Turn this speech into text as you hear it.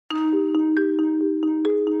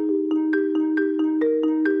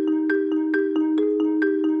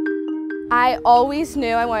I always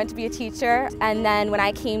knew I wanted to be a teacher, and then when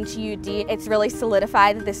I came to UD, it's really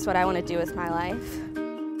solidified that this is what I want to do with my life.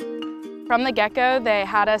 From the get-go, they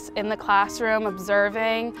had us in the classroom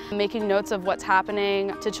observing, making notes of what's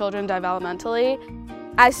happening to children developmentally.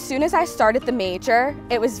 As soon as I started the major,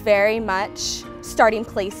 it was very much starting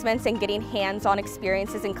placements and getting hands-on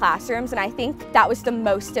experiences in classrooms, and I think that was the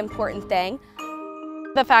most important thing.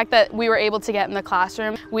 The fact that we were able to get in the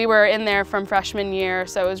classroom, we were in there from freshman year,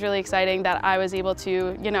 so it was really exciting that I was able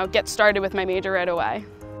to, get started with my major right away.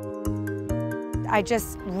 I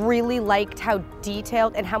just really liked how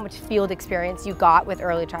detailed and how much field experience you got with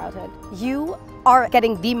early childhood. You are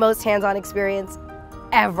getting the most hands-on experience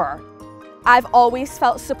ever. I've always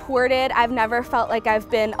felt supported. I've never felt like I've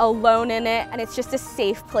been alone in it, and it's just a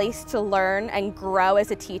safe place to learn and grow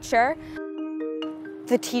as a teacher.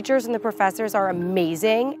 The teachers and the professors are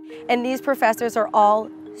amazing, and these professors are all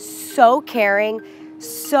so caring,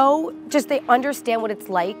 they understand what it's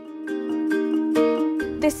like.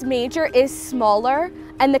 This major is smaller,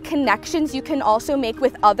 and the connections you can also make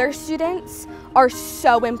with other students are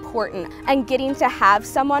so important. And getting to have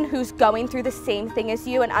someone who's going through the same thing as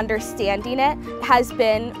you and understanding it has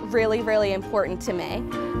been really, really important to me.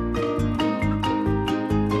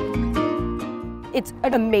 It's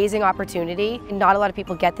an amazing opportunity. Not a lot of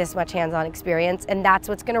people get this much hands-on experience, and that's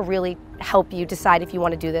what's going to really help you decide if you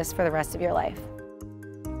want to do this for the rest of your life.